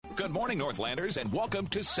Good morning, Northlanders, and welcome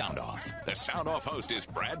to Sound Off. The Sound Off host is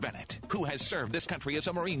Brad Bennett, who has served this country as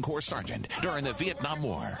a Marine Corps sergeant during the Vietnam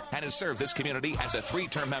War and has served this community as a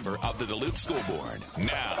 3-term member of the Duluth School Board.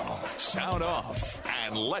 Now, Sound Off,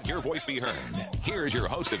 and let your voice be heard. Here's your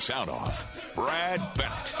host of Sound Off, Brad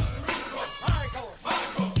Bennett.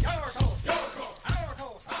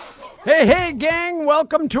 Hey, gang,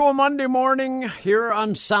 welcome to a Monday morning here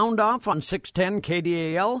on Sound Off on 610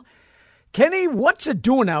 KDAL. Kenny, what's it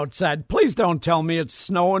doing outside? Please don't tell me it's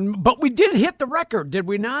snowing, but we did hit the record, did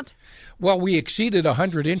we not? Well, we exceeded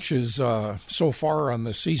 100 inches so far on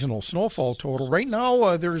the seasonal snowfall total. Right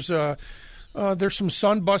now, there's some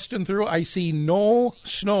sun busting through. I see no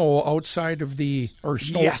snow outside of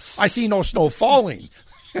snow. Yes. I see no snow falling.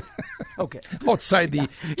 Okay. Outside the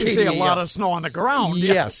You see a lot of snow on the ground.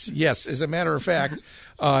 Yes. As a matter of fact,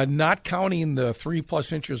 not counting the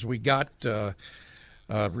 3+ inches we got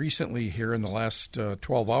recently here in the last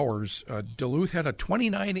 12 hours, Duluth had a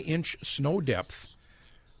 29-inch snow depth,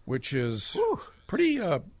 which is pretty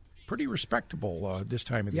respectable this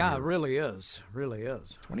time of the year. Yeah, it really is.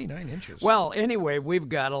 29 inches. Well, anyway, we've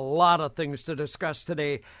got a lot of things to discuss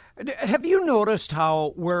today. Have you noticed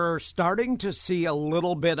how we're starting to see a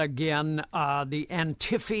little bit again the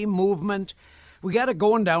Antifa movement? We got it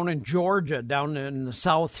going down in Georgia, down in the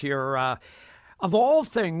south here. Of all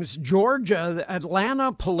things, Georgia,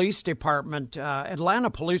 Atlanta Police Department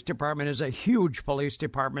is a huge police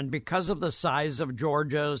department because of the size of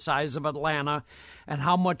Georgia, the size of Atlanta, and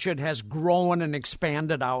how much it has grown and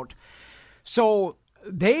expanded out. So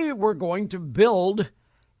they were going to build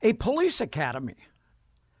a police academy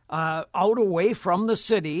out away from the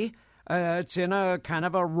city. It's in a kind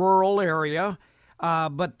of a rural area,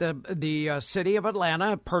 but the city of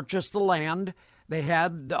Atlanta purchased the land. They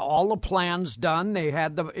had all the plans done. They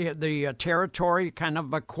had the territory kind of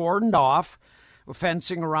cordoned off,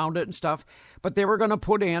 fencing around it and stuff. But they were going to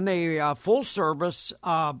put in a full-service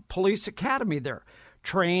police academy there.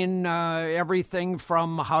 Train everything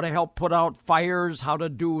from how to help put out fires, how to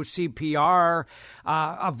do CPR,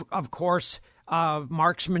 of course,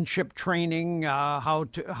 marksmanship training, how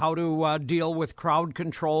to deal with crowd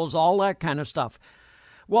controls, all that kind of stuff.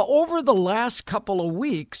 Well, over the last couple of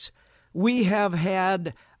weeks, we have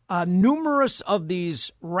had numerous of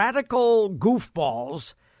these radical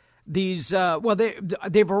goofballs. They've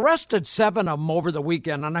arrested 7 of them over the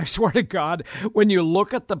weekend, and I swear to God, when you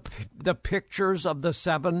look at the pictures of the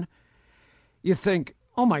 7, you think,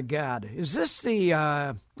 oh my God, is this the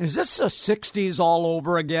 60s all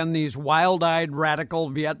over again? These wild-eyed radical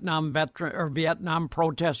Vietnam veteran or Vietnam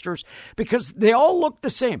protesters, because they all look the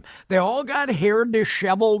same. They all got hair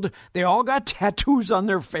disheveled. They all got tattoos on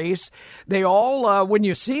their face. They all, when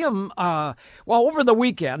you see them, over the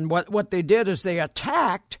weekend, what they did is they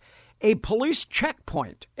attacked a police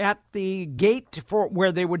checkpoint at the gate for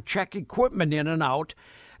where they would check equipment in and out,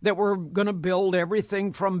 that were going to build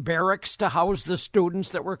everything from barracks to house the students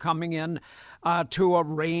that were coming in, to a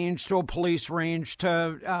range, to a police range,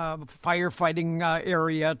 to firefighting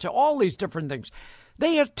area, to all these different things.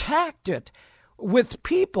 They attacked it with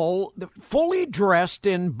people fully dressed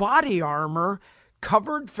in body armor,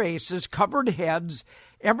 covered faces, covered heads,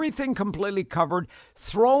 everything completely covered,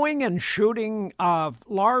 throwing and shooting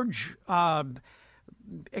large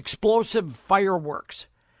explosive fireworks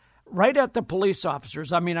right at the police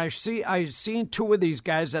officers. I mean, I've seen 2 of these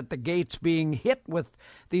guys at the gates being hit with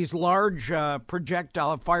these large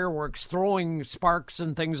projectile fireworks, throwing sparks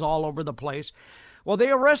and things all over the place. Well, they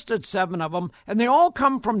arrested 7 of them, and they all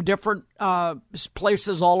come from different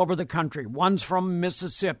places all over the country. One's from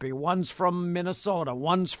Mississippi, one's from Minnesota,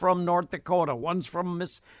 one's from North Dakota, one's from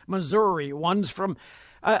Missouri, one's from...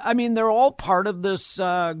 they're all part of this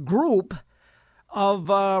group of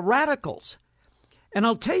radicals. And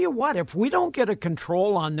I'll tell you what, if we don't get a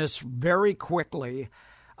control on this very quickly,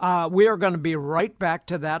 we are going to be right back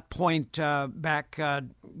to that point when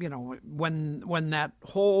that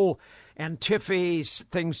whole Antifa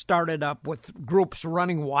thing started up with groups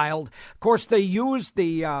running wild. Of course, they used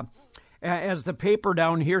as the paper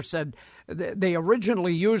down here said, they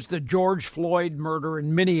originally used the George Floyd murder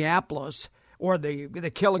in Minneapolis, or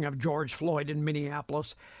the killing of George Floyd in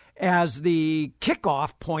Minneapolis, as the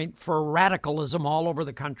kickoff point for radicalism all over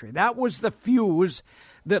the country. That was the fuse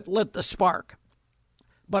that lit the spark.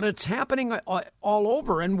 But it's happening all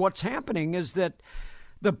over, and what's happening is that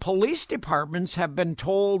the police departments have been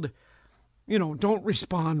told, don't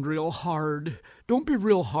respond real hard. Don't be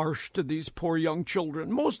real harsh to these poor young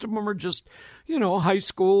children. Most of them are just, high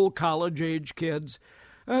school, college-age kids.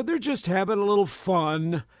 They're just having a little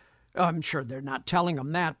fun. I'm sure they're not telling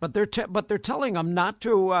them that, but they're telling them not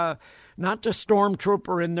to not to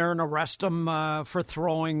stormtrooper in there and arrest them for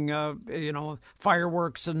throwing,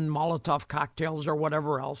 fireworks and Molotov cocktails or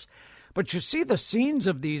whatever else. But you see the scenes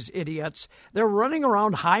of these idiots. They're running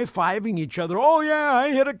around high-fiving each other. Oh, yeah,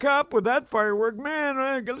 I hit a cop with that firework.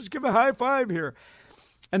 Man, let's give a high five here.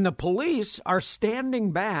 And the police are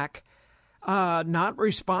standing back, not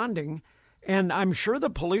responding. And I'm sure the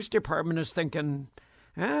police department is thinking,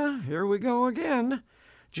 here we go again.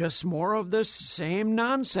 Just more of this same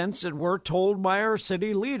nonsense that we're told by our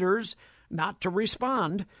city leaders not to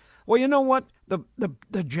respond. Well, you know what?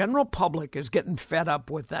 The general public is getting fed up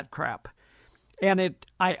with that crap. And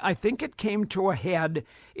I think it came to a head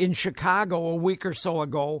in Chicago a week or so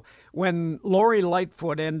ago when Lori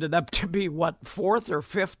Lightfoot ended up to be, fourth or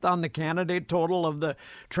fifth on the candidate total of the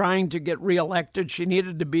trying to get reelected. She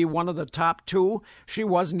needed to be one of the top two. She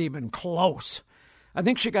wasn't even close. I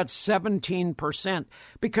think she got 17%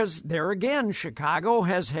 because there again, Chicago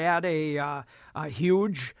has had a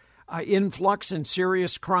huge influx in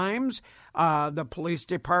serious crimes. The police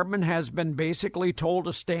department has been basically told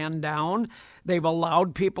to stand down. They've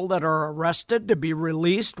allowed people that are arrested to be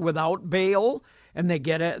released without bail, and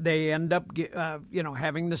they end up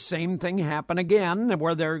having the same thing happen again,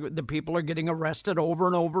 where the people are getting arrested over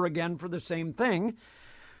and over again for the same thing.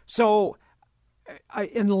 So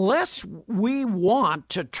unless we want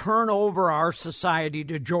to turn over our society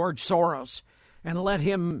to George Soros and let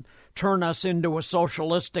him turn us into a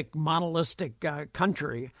socialistic, monolistic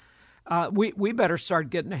country, we better start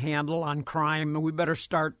getting a handle on crime, and we better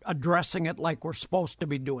start addressing it like we're supposed to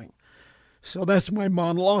be doing. So that's my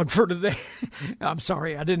monologue for today. I'm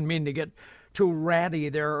sorry, I didn't mean to get too ratty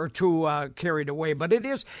there or too carried away, but it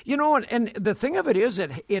is, and the thing of it is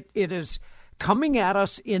that it is coming at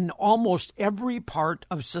us in almost every part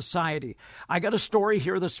of society. I got a story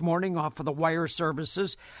here this morning off of the Wire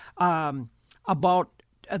Services about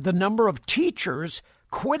the number of teachers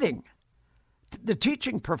quitting the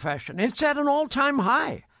teaching profession. It's at an all-time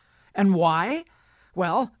high. And why?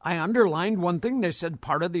 Well, I underlined one thing. They said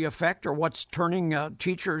part of the effect, or what's turning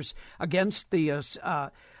teachers against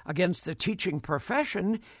the teaching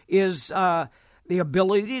profession, is the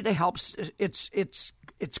ability to help.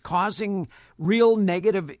 It's causing real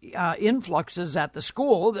negative influxes at the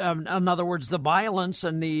school. In other words, the violence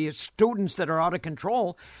and the students that are out of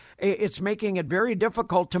control. It's making it very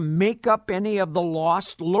difficult to make up any of the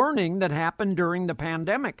lost learning that happened during the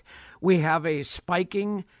pandemic. We have a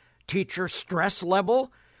spiking teacher stress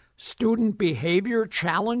level, student behavior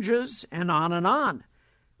challenges, and on and on.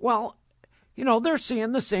 Well, they're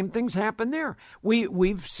seeing the same things happen there.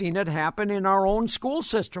 We've seen it happen in our own school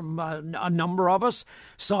system. A number of us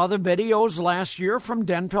saw the videos last year from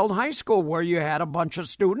Denfeld High School where you had a bunch of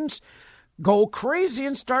students go crazy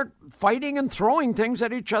and start fighting and throwing things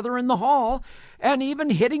at each other in the hall, and even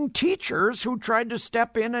hitting teachers who tried to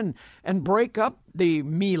step in and break up the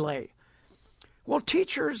melee. Well,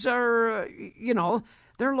 teachers are,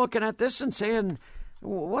 they're looking at this and saying,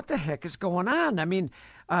 what the heck is going on? I mean,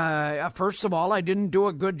 first of all, I didn't do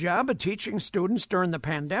a good job of teaching students during the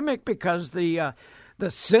pandemic because the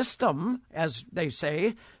system, as they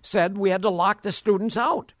say, said we had to lock the students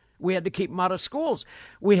out. We had to keep them out of schools.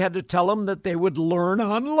 We had to tell them that they would learn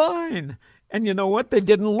online. And you know what? They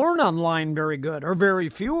didn't learn online very good, or very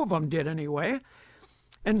few of them did anyway.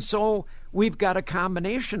 And so we've got a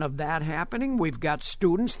combination of that happening. We've got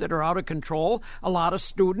students that are out of control. A lot of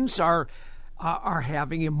students are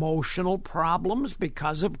having emotional problems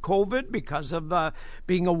because of COVID, because of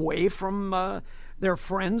being away from their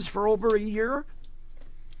friends for over a year.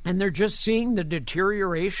 And they're just seeing the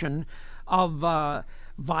deterioration of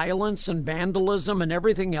violence and vandalism and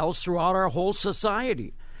everything else throughout our whole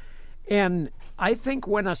society. And I think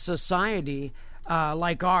when a society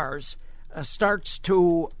like ours starts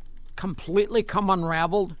to completely come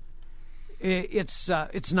unraveled, it's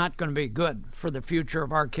not going to be good for the future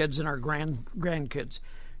of our kids and our grandkids.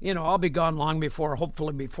 I'll be gone long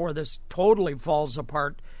before this totally falls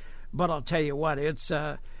apart. But I'll tell you what, it's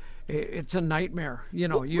a nightmare.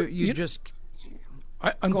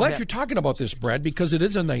 I'm glad you're talking about this, Brad, because it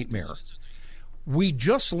is a nightmare. We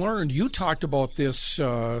just learned, you talked about this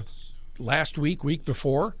last week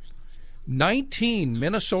before, 19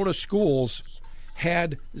 Minnesota schools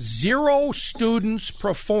had 0 students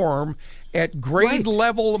perform at grade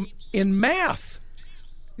level in math.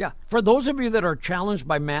 Yeah, for those of you that are challenged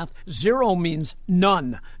by math, 0 means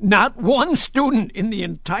none. Not one student in the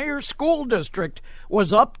entire school district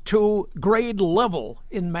was up to grade level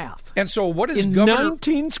in math. And so what is in Governor...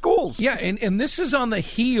 19 schools. Yeah, and this is on the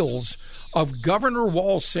heels of Governor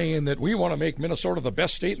Walz saying that we want to make Minnesota the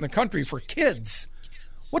best state in the country for kids.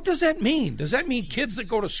 What does that mean? Does that mean kids that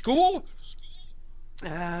go to school?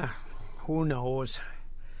 Who knows?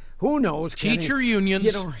 Who knows? Teacher Kenny?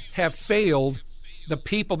 unions have failed the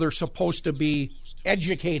people they're supposed to be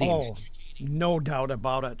educating. Oh, no doubt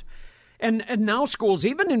about it. And now schools,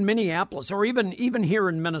 even in Minneapolis or even here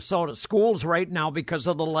in Minnesota, schools right now, because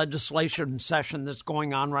of the legislation session that's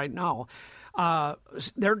going on right now,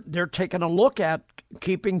 they're taking a look at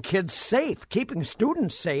keeping kids safe, keeping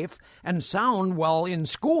students safe and sound while in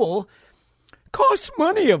school. Costs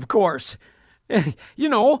money, of course. And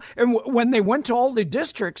when they went to all the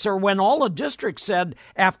districts, or when all the districts said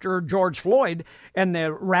after George Floyd, and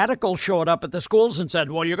the radicals showed up at the schools and said,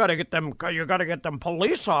 "Well, you got to get them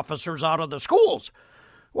police officers out of the schools."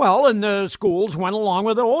 Well, and the schools went along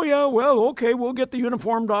with it. Oh yeah, well, okay, we'll get the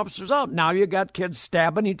uniformed officers out. Now you got kids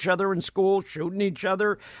stabbing each other in school, shooting each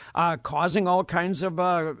other, causing all kinds of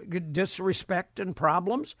disrespect and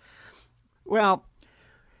problems. Well,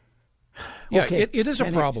 yeah, okay. it is a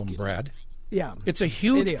problem, Brad. Yeah. It's a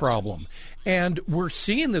huge problem. And we're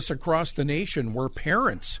seeing this across the nation where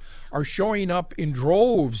parents are showing up in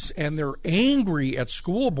droves and they're angry at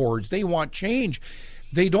school boards. They want change.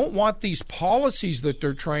 They don't want these policies that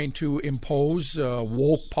they're trying to impose,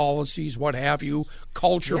 woke policies, what have you,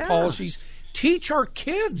 culture policies. Teach our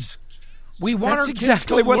kids. We want our kids to learn. That's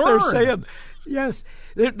exactly what they're saying. Yes.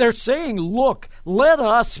 They're saying, look, let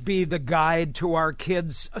us be the guide to our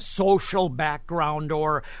kids' social background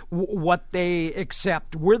or what they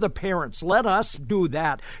accept. We're the parents. Let us do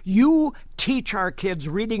that. You teach our kids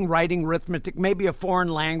reading, writing, arithmetic, maybe a foreign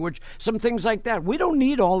language, some things like that. We don't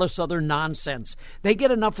need all this other nonsense. They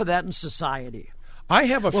get enough of that in society. I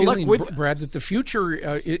have a feeling, Brad, that the future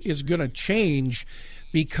is going to change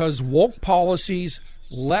because woke policies,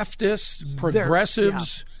 leftists,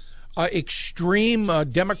 progressives, extreme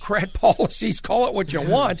Democrat policies, call it what you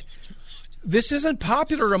want, this isn't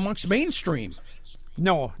popular amongst mainstream.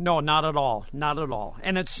 No, not at all. Not at all.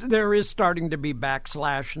 And there is starting to be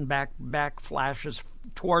backslash and backflashes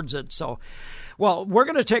towards it. So, well, we're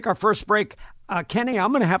going to take our first break. Kenny,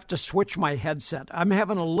 I'm going to have to switch my headset. I'm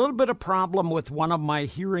having a little bit of problem with one of my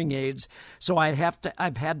hearing aids, so I've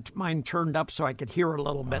had mine turned up so I could hear a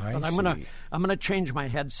little bit. But I'm going to change my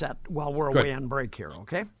headset while we're away on break here,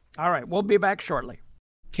 okay? All right, we'll be back shortly.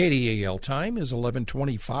 KDAL time is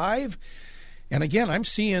 11:25. And again,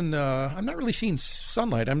 I'm not really seeing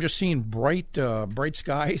sunlight. I'm just seeing bright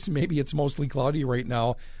skies. Maybe it's mostly cloudy right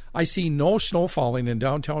now. I see no snow falling in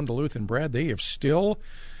downtown Duluth. And Brad, they have still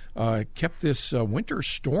kept this winter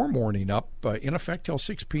storm warning up in effect till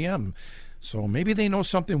 6 p.m. So maybe they know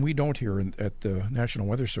something we don't here at the National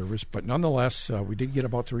Weather Service. But nonetheless, we did get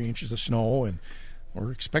about 3 inches of snow, and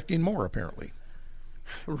we're expecting more, apparently.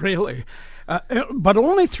 Really? But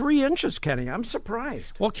only 3 inches, Kenny. I'm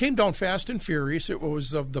surprised. Well, it came down fast and furious. It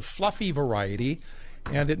was of the fluffy variety,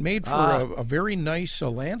 and it made for a very nice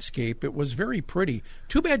landscape. It was very pretty.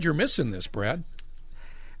 Too bad you're missing this, Brad.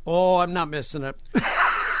 Oh, I'm not missing it.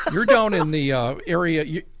 You're down in the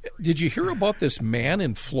area. Did you hear about this man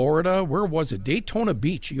in Florida? Where was it? Daytona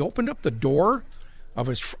Beach. He opened up the door of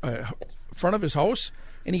his front of his house,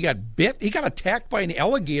 and he got bit. He got attacked by an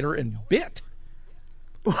alligator and bit.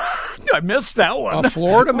 I missed that one. A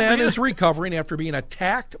Florida man is recovering after being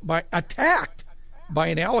attacked by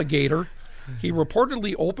an alligator. He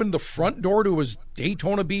reportedly opened the front door to his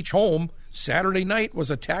Daytona Beach home Saturday night,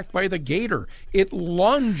 was attacked by the gator. It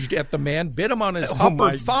lunged at the man, bit him on his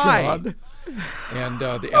upper thigh. God. And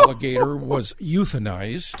the alligator was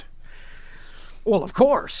euthanized. Well, of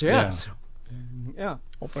course, yes. Yeah.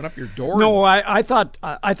 Open up your door. No, I thought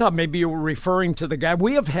maybe you were referring to the guy.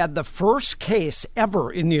 We have had the first case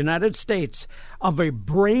ever in the United States of a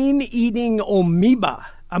brain-eating amoeba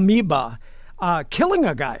killing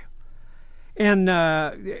a guy, and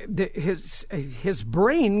his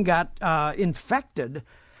brain got infected,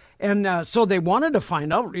 and so they wanted to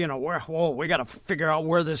find out, we got to figure out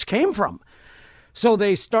where this came from. So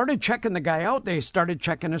they started checking the guy out. They started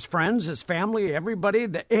checking his friends, his family, everybody,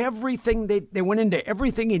 everything. They went into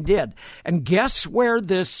everything he did. And guess where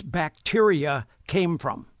this bacteria came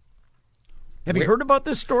from? Have you heard about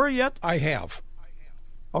this story yet? I have.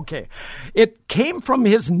 Okay. It came from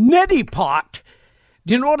his neti pot.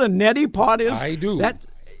 Do you know what a neti pot is? I do.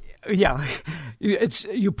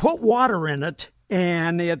 You put water in it,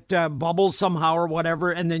 and it bubbles somehow or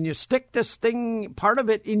whatever, and then you stick this thing, part of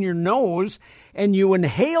it, in your nose, and you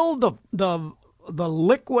inhale the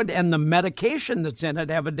liquid and the medication that's in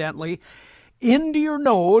it, evidently, into your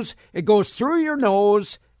nose. It goes through your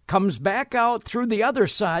nose, comes back out through the other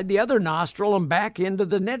side, the other nostril, and back into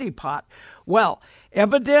the neti pot. Well,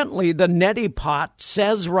 evidently, the neti pot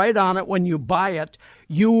says right on it when you buy it,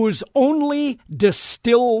 use only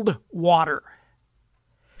distilled water.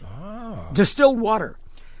 Distilled water.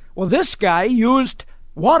 Well, this guy used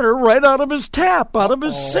water right out of his tap, out of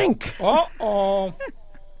his sink. Uh-oh.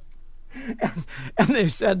 And they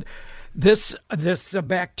said this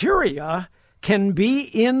bacteria can be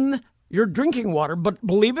in your drinking water, but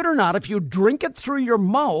believe it or not, if you drink it through your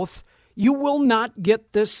mouth, you will not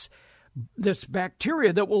get this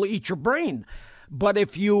bacteria that will eat your brain. But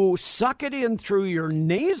if you suck it in through your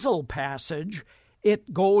nasal passage,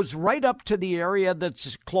 it goes right up to the area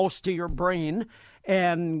that's close to your brain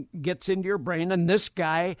and gets into your brain. And this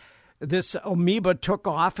guy, this amoeba took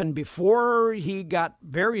off, and before he got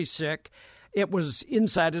very sick, it was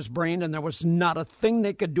inside his brain, and there was not a thing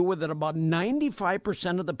they could do with it. About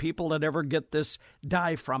 95% of the people that ever get this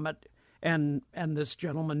die from it, and this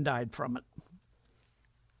gentleman died from it.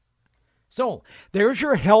 So there's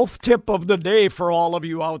your health tip of the day for all of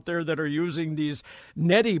you out there that are using these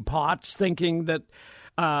neti pots, thinking that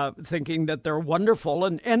they're wonderful,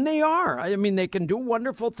 and they are. I mean, they can do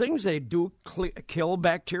wonderful things. They do kill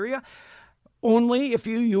bacteria. Only if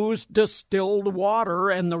you use distilled water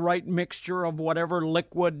and the right mixture of whatever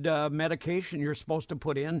liquid medication you're supposed to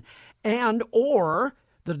put in, and or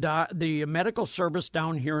the medical service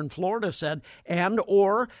down here in Florida said, and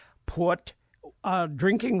or put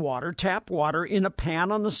drinking water, tap water, in a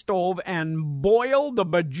pan on the stove and boil the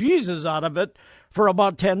bejesus out of it for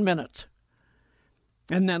about 10 minutes.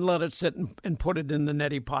 And then let it sit and put it in the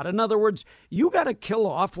neti pot. In other words, you got to kill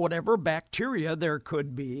off whatever bacteria there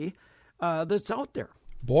could be that's out there.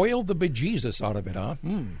 Boil the bejesus out of it, huh?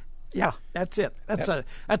 Yeah, that's it.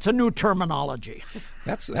 That's a new terminology.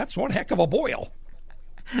 That's one heck of a boil.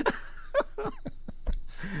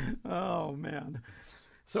 Oh, man.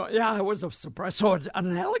 So, yeah, it was a surprise. So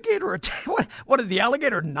an alligator, what did the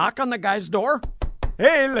alligator knock on the guy's door?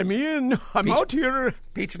 Hey, let me in. I'm out here.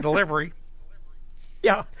 Pizza delivery.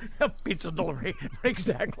 Yeah, pizza delivery.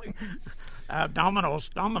 Exactly. Domino's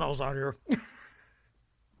out here.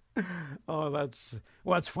 Oh,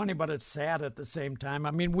 it's funny, but it's sad at the same time.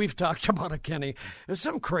 I mean, we've talked about it, Kenny. There's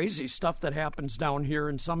some crazy stuff that happens down here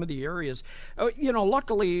in some of the areas.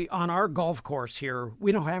 Luckily on our golf course here,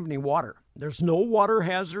 we don't have any water. There's no water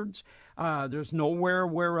hazards. There's nowhere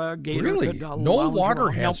where a gator could no water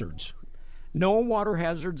hazards. No water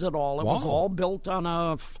hazards at all. It was all built on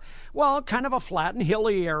kind of a flat and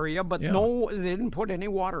hilly area, but no, they didn't put any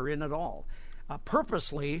water in at all.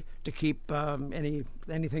 Purposely to keep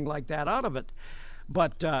anything like that out of it.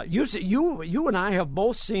 But you and I have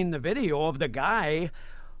both seen the video of the guy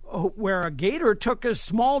where a gator took his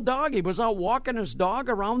small dog. He was out walking his dog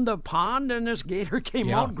around the pond, and this gator came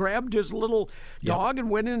out, grabbed his little dog, and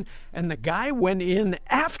went in. And the guy went in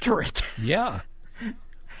after it. Yeah.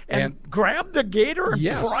 And grabbed the gator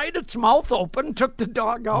and pried its mouth open, took the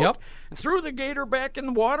dog out, threw the gator back in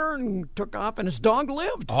the water, and took off, and his dog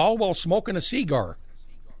lived. All while smoking a cigar.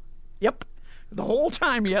 Yep. The whole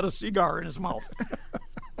time he had a cigar in his mouth.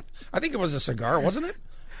 I think it was a cigar, wasn't it?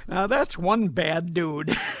 Now, that's one bad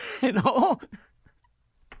dude,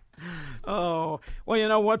 Oh, well, you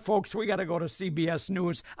know what, folks? We got to go to CBS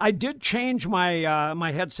News. I did change my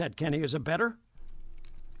my headset, Kenny. Is it better?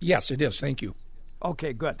 Yes, it is. Thank you.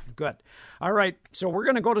 Okay, good. All right, so we're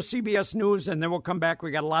going to go to CBS News, and then we'll come back.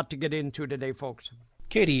 We got a lot to get into today, folks.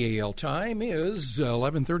 KDAL time is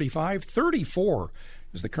 11:35. 34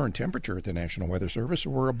 is the current temperature at the National Weather Service.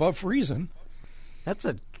 We're above freezing. That's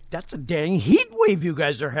a dang heat wave you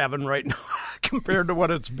guys are having right now compared to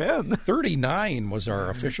what it's been. 39 was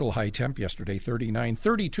our official high temp yesterday, 39.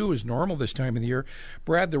 32 is normal this time of the year.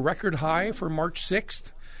 Brad, the record high for March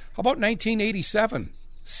 6th, how about 1987?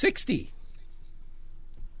 60.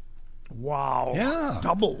 Wow. Yeah.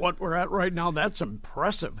 Double what we're at right now. That's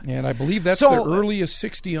impressive. And I believe that's the earliest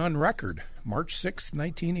 60 on record, March 6th,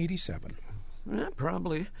 1987.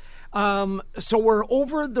 Probably. So we're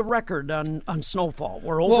over the record on snowfall.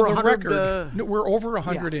 We're over 100. We're over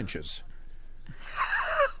 100 inches.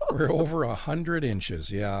 We're over 100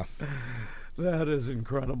 inches, yeah. That is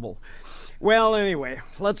incredible. Well, anyway,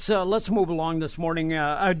 let's move along this morning.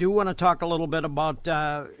 I do want to talk a little bit about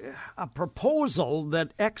a proposal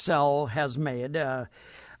that Xcel has made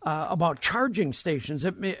about charging stations.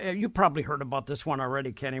 You probably heard about this one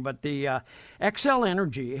already, Kenny, but the Xcel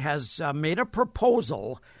Energy has made a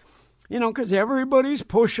proposal, because everybody's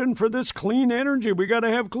pushing for this clean energy. We got to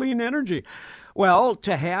have clean energy. Well,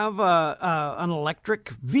 to have an electric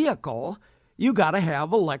vehicle, you got to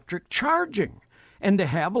have electric charging. And to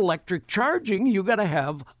have electric charging, you got to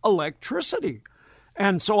have electricity.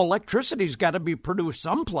 And so electricity's got to be produced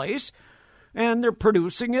someplace. and they're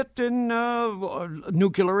producing it in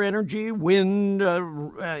nuclear energy, wind,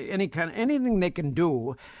 anything they can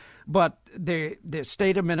do. But the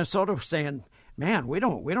state of Minnesota is saying, man, we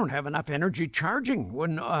don't have enough energy charging,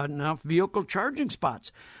 enough vehicle charging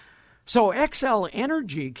spots. So Xcel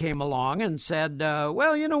Energy came along and said,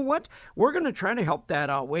 well, you know what? We're going to try to help that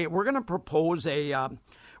out. We're going to propose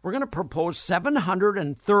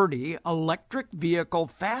 730 electric vehicle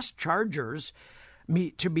fast chargers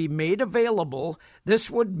to be made available. This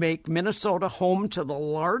would make Minnesota home to the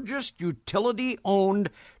largest utility-owned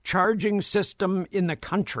charging system in the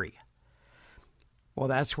country. Well,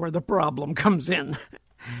 that's where the problem comes in,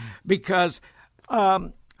 because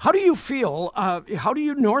how do you feel? How do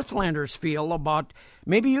you Northlanders feel about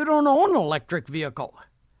maybe you don't own an electric vehicle?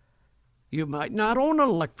 You might not own an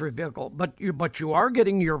electric vehicle, but you are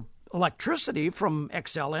getting your electricity from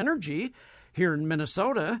Xcel Energy here in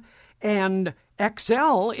Minnesota, and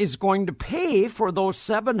Xcel is going to pay for those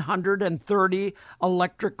 730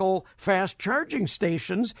 electrical fast charging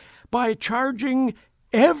stations by charging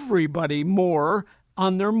everybody more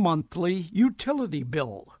on their monthly utility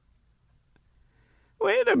bill.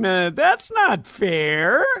 Wait a minute, that's not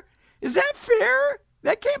fair. Is that fair?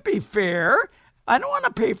 That can't be fair. I don't want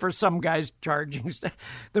to pay for some guy's charging.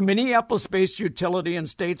 The Minneapolis-based utility and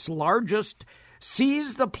state's largest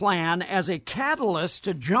sees the plan as a catalyst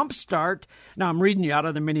to jumpstart, now I'm reading you out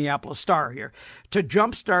of the Minneapolis Star here, to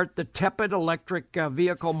jumpstart the tepid electric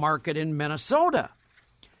vehicle market in Minnesota.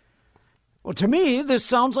 Well, to me, this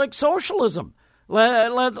sounds like socialism.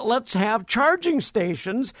 Let's have charging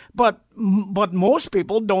stations, but most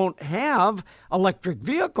people don't have electric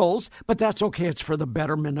vehicles, but that's okay. It's for the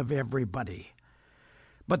betterment of everybody.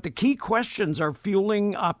 But the key questions are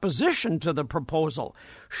fueling opposition to the proposal.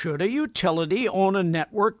 Should a utility own a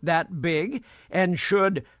network that big, and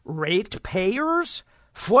should ratepayers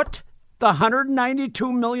foot the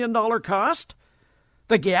 $192 million cost?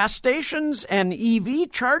 The gas stations and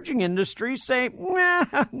EV charging industry say,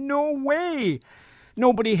 no way.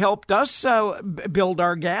 Nobody helped us build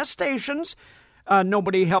our gas stations.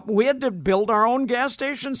 Nobody helped. We had to build our own gas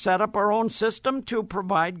stations, set up our own system to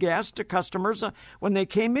provide gas to customers when they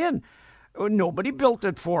came in. Nobody built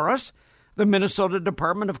it for us. The Minnesota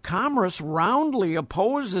Department of Commerce roundly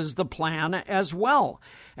opposes the plan as well,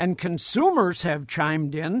 and consumers have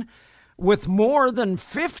chimed in, with more than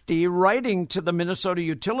 50 writing to the Minnesota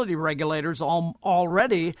utility regulators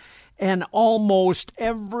already, and almost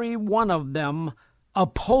every one of them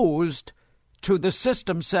opposed to the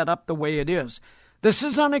system set up the way it is. This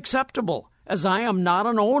is unacceptable, as I am not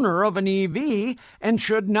an owner of an EV and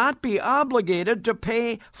should not be obligated to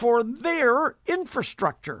pay for their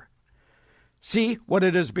infrastructure. See what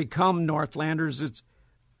it has become, Northlanders. It's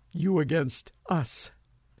you against us.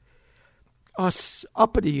 Us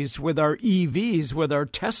uppities with our EVs, with our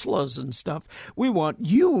Teslas and stuff. We want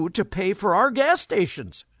you to pay for our gas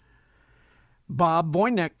stations. Bob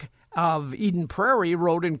Voynick of Eden Prairie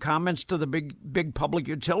wrote in comments to the big public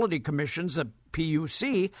utility commissions, the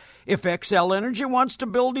PUC, if Xcel Energy wants to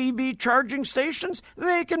build EV charging stations,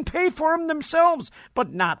 they can pay for them themselves,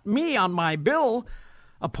 but not me on my bill.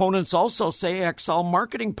 Opponents also say Xcel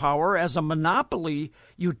marketing power as a monopoly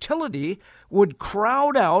utility would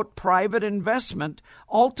crowd out private investment,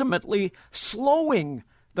 ultimately slowing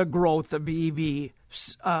the growth of EV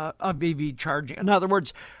charging. In other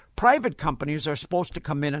words, private companies are supposed to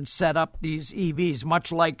come in and set up these EVs,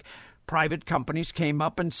 much like private companies came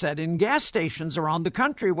up and set in gas stations around the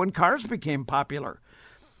country when cars became popular.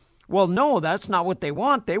 Well, no, that's not what they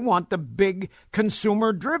want. They want the big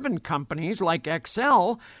consumer-driven companies like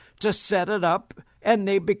Xcel to set it up, and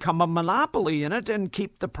they become a monopoly in it and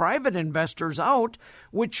keep the private investors out,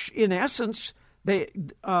 which in essence,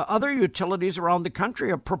 other utilities around the country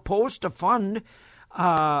have proposed to fund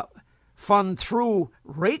through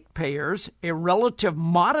ratepayers a relative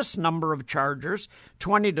modest number of chargers,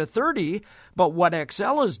 20 to 30, but what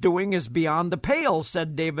Xcel is doing is beyond the pale,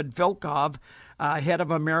 said David Filkov, head of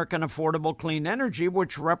American Affordable Clean Energy,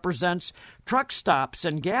 which represents truck stops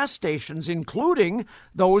and gas stations, including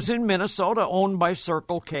those in Minnesota owned by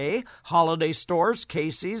Circle K, Holiday Stores,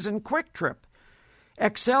 Casey's, and Quick Trip.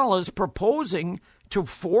 Xcel is proposing to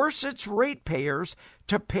force its ratepayers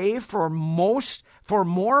to pay for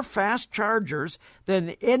more fast chargers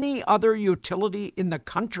than any other utility in the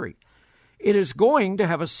country. It is going to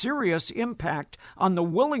have a serious impact on the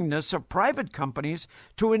willingness of private companies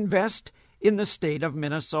to invest in the state of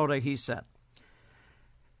Minnesota, he said.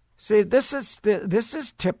 See, this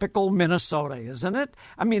is typical Minnesota, isn't it?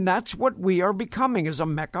 I mean, that's what we are becoming, as a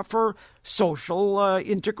mecca for social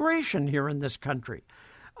integration here in this country.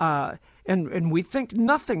 And we think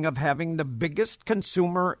nothing of having the biggest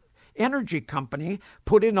consumer energy company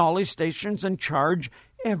put in all these stations and charge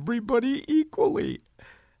everybody equally.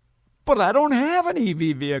 But I don't have an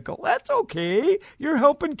EV vehicle. That's okay. You're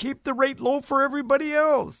helping keep the rate low for everybody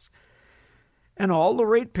else. And all the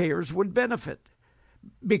ratepayers would benefit.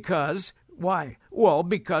 Because, why? Well,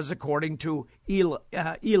 because according to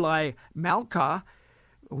Eli Malka,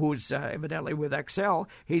 who's evidently with Xcel,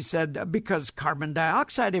 he said because carbon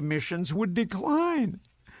dioxide emissions would decline.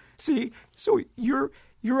 See, so you're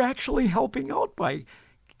actually helping out by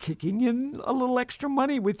kicking in a little extra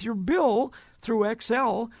money with your bill through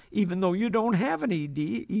Xcel, even though you don't have an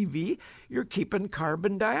EV, you're keeping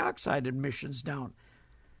carbon dioxide emissions down.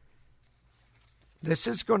 This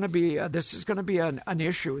is going to be an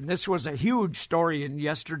issue, and this was a huge story in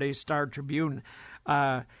yesterday's Star Tribune.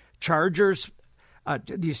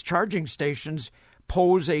 These charging stations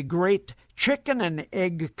pose a great chicken and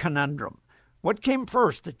egg conundrum. What came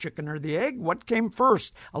first, the chicken or the egg? What came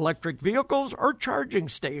first, electric vehicles or charging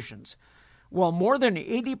stations? Well, more than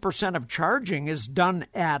 80% of charging is done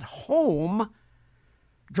at home.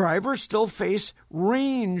 Drivers still face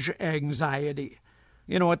range anxiety.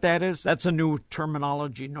 You know what that is? That's a new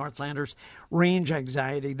terminology, Northlanders. Range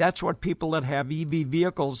anxiety. That's what people that have EV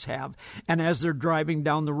vehicles have. And as they're driving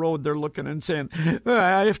down the road, they're looking and saying,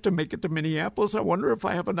 I have to make it to Minneapolis. I wonder if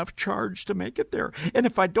I have enough charge to make it there. And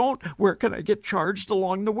if I don't, where can I get charged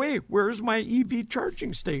along the way? Where's my EV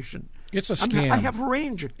charging station? It's a scam. I have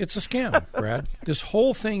range. It's a scam, Brad. This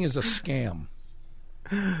whole thing is a scam.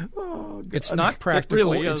 Oh, it's not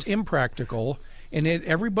practical. It really it's impractical. And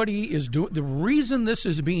everybody is doing. The reason this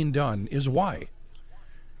is being done is why?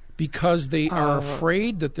 Because they are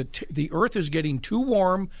afraid that the Earth is getting too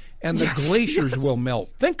warm and the glaciers will melt.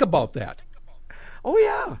 Think about that. Oh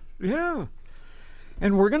yeah.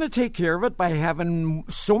 And we're going to take care of it by having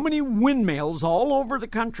so many windmills all over the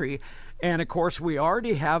country. And of course, we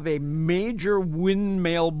already have a major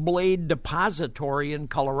windmill blade depository in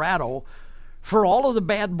Colorado for all of the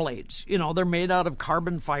bad blades. You know, they're made out of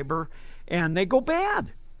carbon fiber. And they go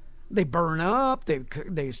bad. They burn up,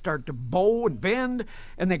 they start to bow and bend,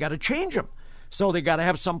 and they got to change them. So they got to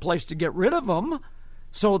have some place to get rid of them.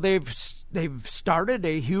 So they've started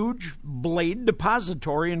a huge blade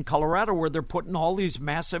depository in Colorado where they're putting all these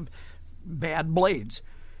massive bad blades.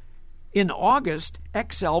 In August,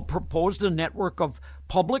 Xcel proposed a network of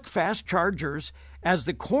public fast chargers as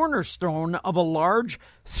the cornerstone of a large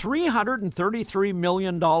 $333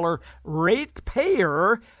 million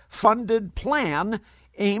ratepayer-funded plan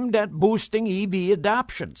aimed at boosting EV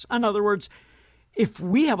adoptions. In other words, if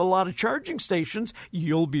we have a lot of charging stations,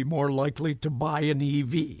 you'll be more likely to buy an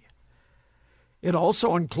EV. It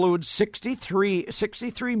also includes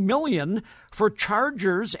 $63 million for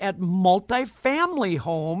chargers at multifamily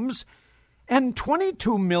homes and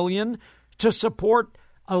 $22 million to support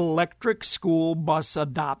electric school bus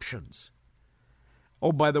adoptions.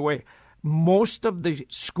 Oh, by the way, most of the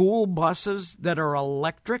school buses that are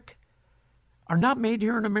electric are not made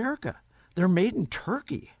here in America. They're made in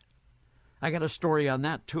Turkey. I got a story on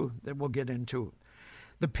that, too, that we'll get into.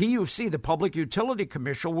 The PUC, the Public Utility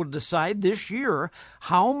Commission, will decide this year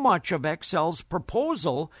how much of Xcel's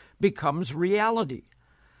proposal becomes reality.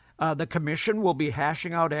 The commission will be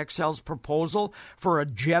hashing out Xcel's proposal for a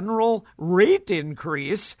general rate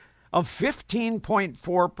increase of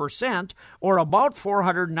 15.4%, or about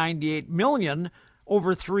 $498 million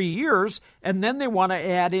over 3 years, and then they want to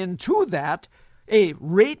add into that a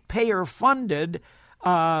ratepayer-funded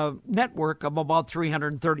network of about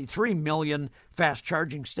 333 million fast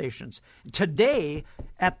charging stations. Today,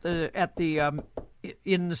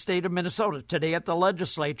 in the state of Minnesota, today at the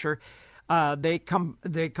legislature, they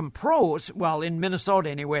comprise, well, in Minnesota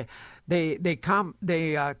anyway, they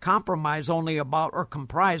compromise only about, or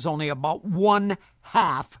comprise only about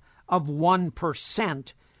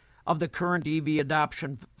 0.5% of the current EV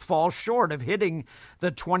adoption, falls short of hitting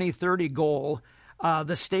the 2030 goal.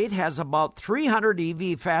 The state has about 300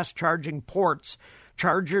 EV fast charging ports.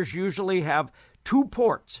 Chargers usually have 2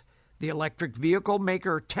 ports. The electric vehicle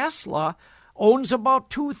maker Tesla owns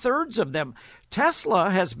about 2/3 of them.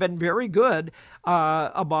 Tesla has been very good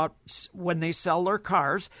about when they sell their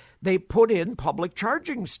cars, they put in public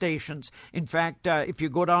charging stations. In fact, if you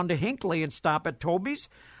go down to Hinckley and stop at Toby's,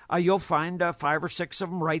 you'll find 5 or 6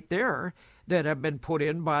 of them right there that have been put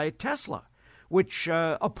in by Tesla, which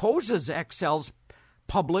opposes Xcel's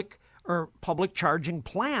public charging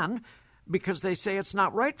plan, because they say it's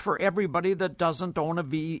not right for everybody that doesn't own a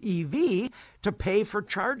EV to pay for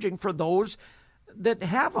charging for those that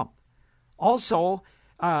have them. Also,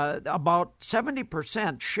 about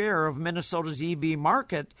 70% share of Minnesota's EV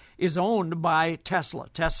market is owned by Tesla.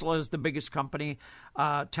 Tesla is the biggest company.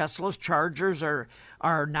 Tesla's chargers are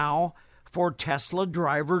now for Tesla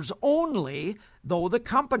drivers only, though the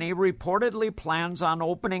company reportedly plans on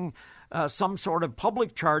opening some sort of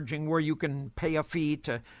public charging where you can pay a fee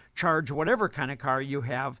to charge whatever kind of car you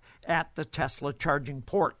have at the Tesla charging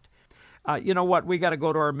port. You know what? We got to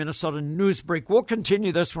go to our Minnesota news break. We'll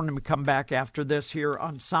continue this when we come back after this here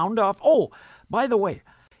on Sound Off. Oh, by the way,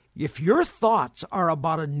 if your thoughts are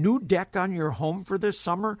about a new deck on your home for this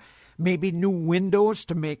summer, maybe new windows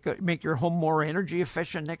to make your home more energy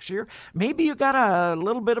efficient next year, maybe you got a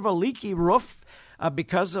little bit of a leaky roof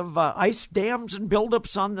because of ice dams and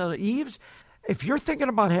buildups on the eaves. If you're thinking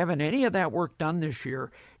about having any of that work done this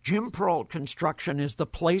year, Jim Peralt Construction is the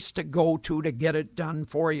place to go to get it done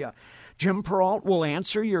for you. Jim Peralt will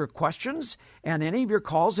answer your questions and any of your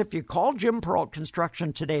calls. If you call Jim Peralt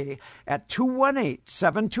Construction today at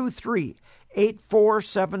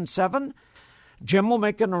 218-723-8477, Jim will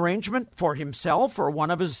make an arrangement for himself or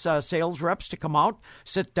one of his sales reps to come out,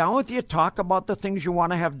 sit down with you, talk about the things you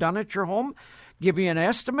want to have done at your home, give you an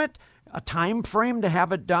estimate, a time frame to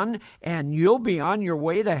have it done, and you'll be on your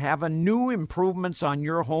way to having new improvements on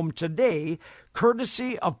your home today,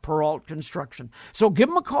 courtesy of Peralt Construction. So give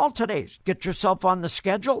them a call today. Get yourself on the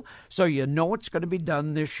schedule so you know it's going to be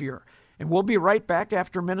done this year. And we'll be right back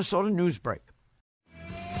after Minnesota News Break.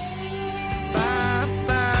 Bye,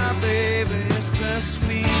 bye, baby, it's the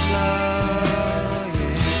sweet love.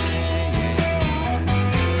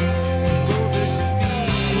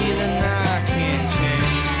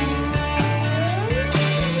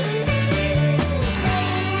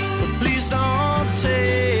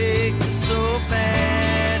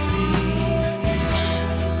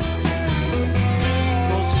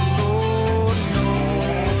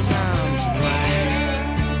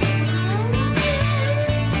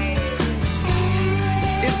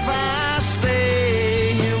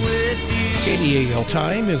 KDAL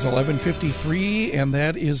time is 11:53, and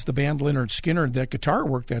that is the band Lynyrd Skynyrd. That guitar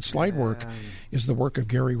work, that slide work, is the work of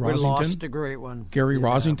Gary Rosington. We lost a great one. Gary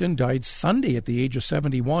Rosington died Sunday at the age of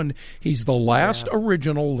 71. He's the last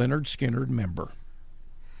original Lynyrd Skynyrd member.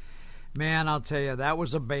 Man, I'll tell you, that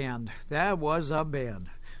was a band. That was a band.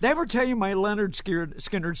 Did I ever tell you my Lynyrd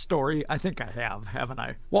Skynyrd story? I think I have, haven't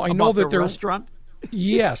I? Well, I know that the restaurant.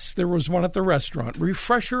 Yes, there was one at the restaurant.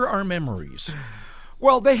 Refresher our memories.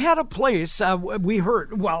 Well, they had a place, we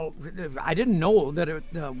heard, well, I didn't know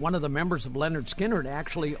that one of the members of Lynyrd Skynyrd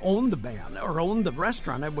actually owned the band, or owned the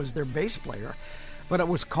restaurant. It was their bass player, but it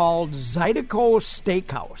was called Zydeco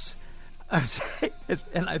Steakhouse.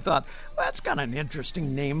 And I thought, well, that's got an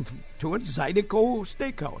interesting name to it, Zydeco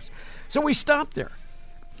Steakhouse. So we stopped there,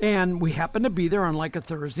 and we happened to be there on like a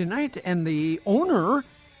Thursday night, and the owner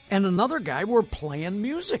and another guy were playing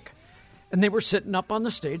music. And they were sitting up on the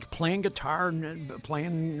stage playing guitar and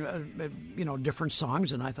playing, different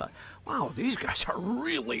songs. And I thought, wow, these guys are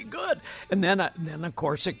really good. And then of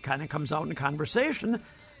course, it kind of comes out in conversation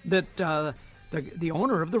that the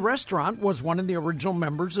owner of the restaurant was one of the original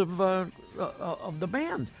members of the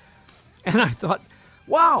band. And I thought,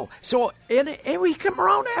 wow. So and we come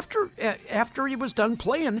around after he was done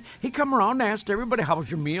playing. He come around and asked everybody, "How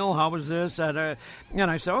was your meal? How was this?" And I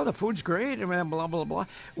said, "Oh, the food's great." And blah blah blah.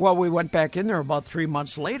 Well, we went back in there about 3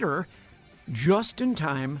 months later, just in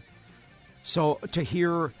time, so to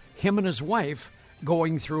hear him and his wife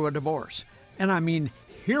going through a divorce. And I mean,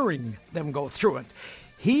 hearing them go through it.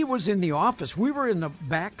 He was in the office. We were in the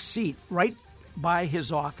back seat right by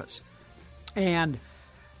his office, and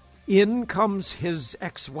in comes his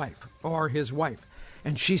ex-wife, or his wife,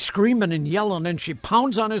 and she's screaming and yelling, and she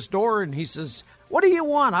pounds on his door, and he says, "What do you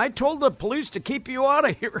want? I told the police to keep you out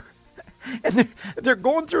of here." And they're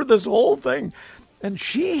going through this whole thing. And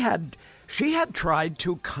she had tried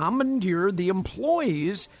to commandeer the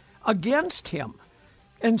employees against him.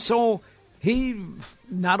 And so he,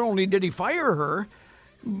 not only did he fire her,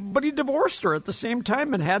 but he divorced her at the same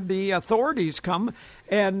time and had the authorities come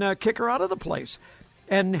and kick her out of the place,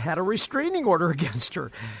 and had a restraining order against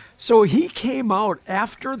her. So he came out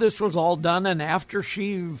after this was all done, and after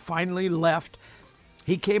she finally left,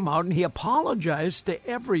 he came out and he apologized to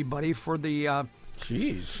everybody for the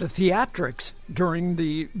theatrics during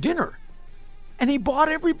the dinner. And he bought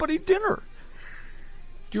everybody dinner.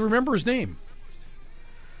 Do you remember his name?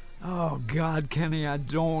 Oh, God, Kenny, I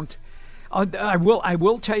don't. I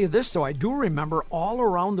will tell you this, though. I do remember all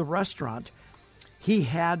around the restaurant, he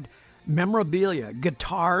had memorabilia,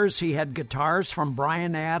 guitars. He had guitars from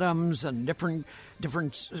Bryan Adams and different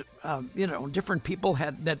people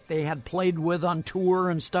that they had played with on tour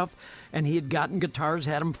and stuff. and he had gotten guitars,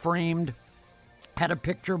 had them framed, had a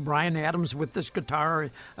picture of Bryan Adams with this guitar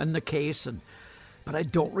in the case, but I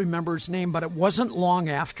don't remember his name. But it wasn't long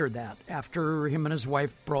after that, after him and his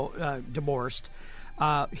wife divorced,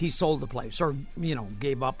 he sold the place, or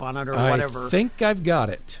gave up on it, or whatever. I think I've got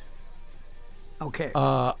it. Okay.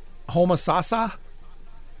 Homosassa?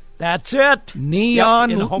 That's it. Neon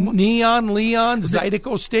Leon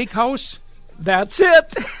Zydeco Steakhouse? That's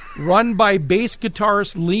it. Run by bass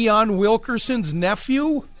guitarist Leon Wilkerson's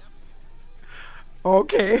nephew?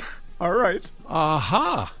 Okay. All right.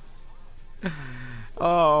 Aha.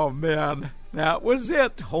 Oh, man. That was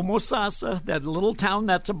it. Homosassa, that little town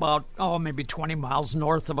that's about, maybe 20 miles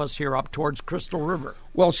north of us here up towards Crystal River.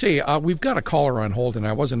 Well, see, we've got a caller on hold, and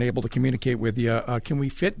I wasn't able to communicate with you. Can we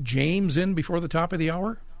fit James in before the top of the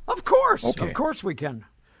hour? Of course. Okay. Of course we can.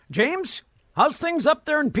 James, how's things up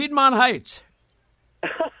there in Piedmont Heights?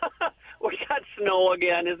 We got snow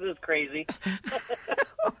again. This is crazy. Well,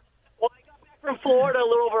 I got back from Florida a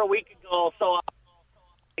little over a week ago, so I'm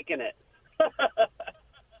taking it.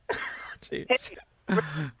 Jeez.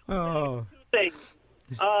 Two things.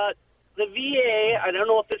 The VA, I don't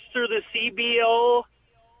know if it's through the CBO,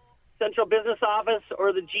 Central Business Office,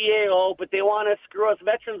 or the GAO, but they want to screw us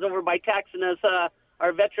veterans over by taxing us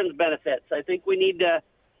our veterans benefits. I think we need to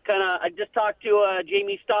I just talked to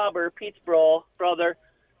Jamie Stauber, Pete's brother,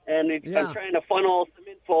 and I'm trying to funnel some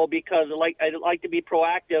info because I'd like to be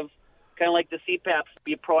proactive, kind of like the CPAPs,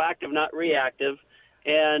 be proactive, not reactive.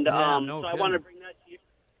 And so I want to bring that to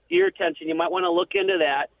your attention. You might want to look into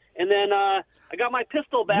that. And then I got my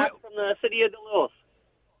pistol back from the city of Duluth.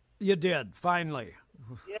 You did, finally.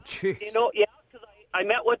 Yeah, Jeez. because I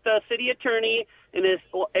met with the city attorney and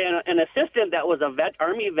an assistant that was a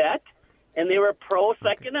Army vet, and they were pro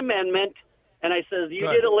Second Amendment. And I says, you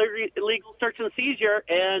did a illegal search and seizure,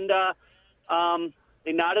 and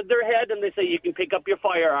they nodded their head, and they say you can pick up your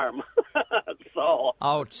firearm. So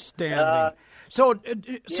outstanding. So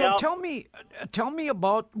tell me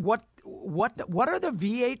about what are the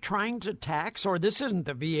VA trying to tax? Or this isn't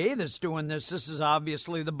the VA that's doing this. This is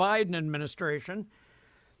obviously the Biden administration.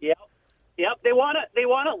 Yep. They want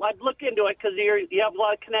to. I'd look into it because you have a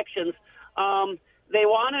lot of connections. They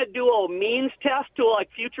want to do a means test to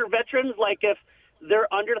future veterans, like if they're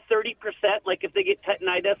under 30%, like if they get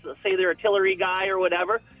tetanitis, say they're a artillery guy or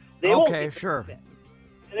whatever. They won't get sure. And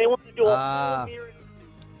they want to do a full year.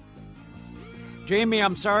 Jamie,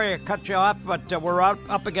 I'm sorry I cut you off, but we're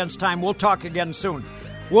up against time. We'll talk again soon.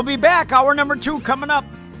 We'll be back. Hour number 2 coming up.